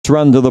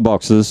run to the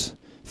boxes.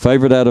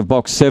 Favourite out of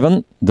box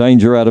 7,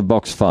 Danger out of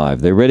box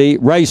 5. They're ready,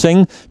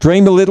 racing.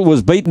 Dream a Little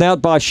was beaten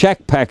out by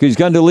Shack Pack, who's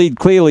going to lead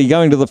clearly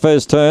going to the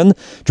first turn.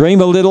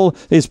 Dream a Little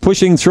is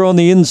pushing through on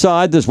the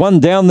inside. There's one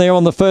down there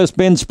on the first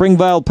bend,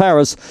 Springvale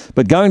Paris.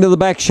 But going to the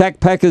back,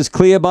 Shack Pack is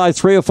clear by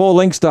 3 or 4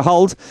 lengths to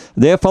Holt.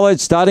 They're followed,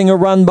 starting a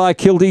run by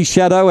Kilty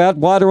Shadow. Out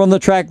wider on the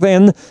track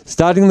then.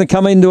 Starting to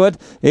come into it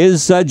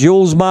is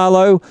Jules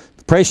Marlowe.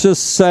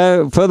 Precious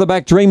further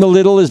back, Dream a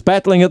Little is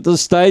battling at this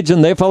stage,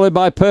 and they're followed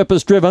by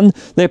Purpose Driven.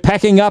 They're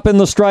packing up in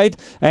the straight,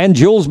 and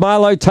Jules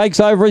Marlowe takes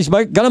over. He's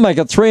going to make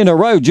it 3 in a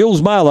row.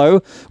 Jules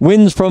Marlowe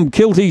wins from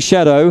Kilty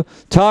Shadow,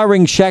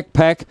 tiring Shack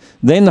Pack,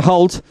 then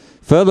Holt.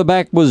 Further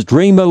back was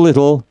Dream a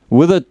Little.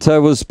 With it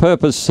was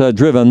Purpose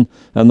Driven,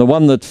 and the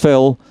one that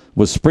fell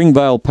was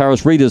Springvale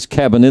Paris. Reader's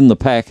Cabin in the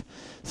pack.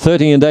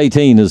 30 and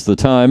 18 is the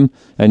time,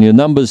 and your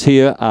numbers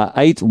here are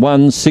 8,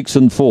 1, 6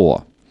 and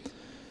 4.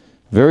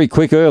 Very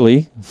quick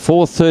early,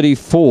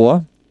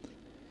 4:34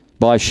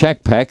 by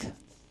Shack Pack,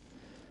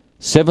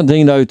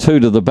 17:02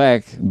 to the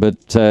back, but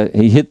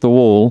he hit the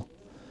wall,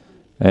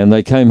 and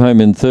they came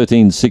home in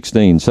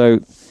 13:16.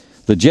 So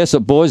the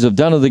Jessup boys have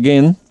done it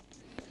again.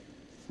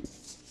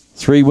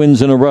 3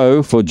 wins in a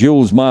row for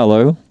Jules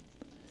Marlowe.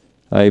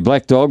 A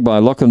Black Dog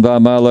by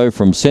Lochinvar Marlowe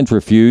from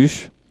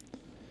Centrifuge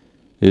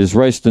is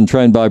raced and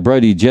trained by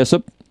Brody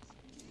Jessup.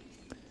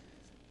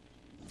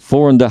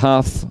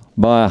 4.5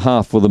 by a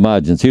half for the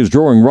margins. He was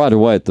drawing right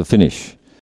away at the finish.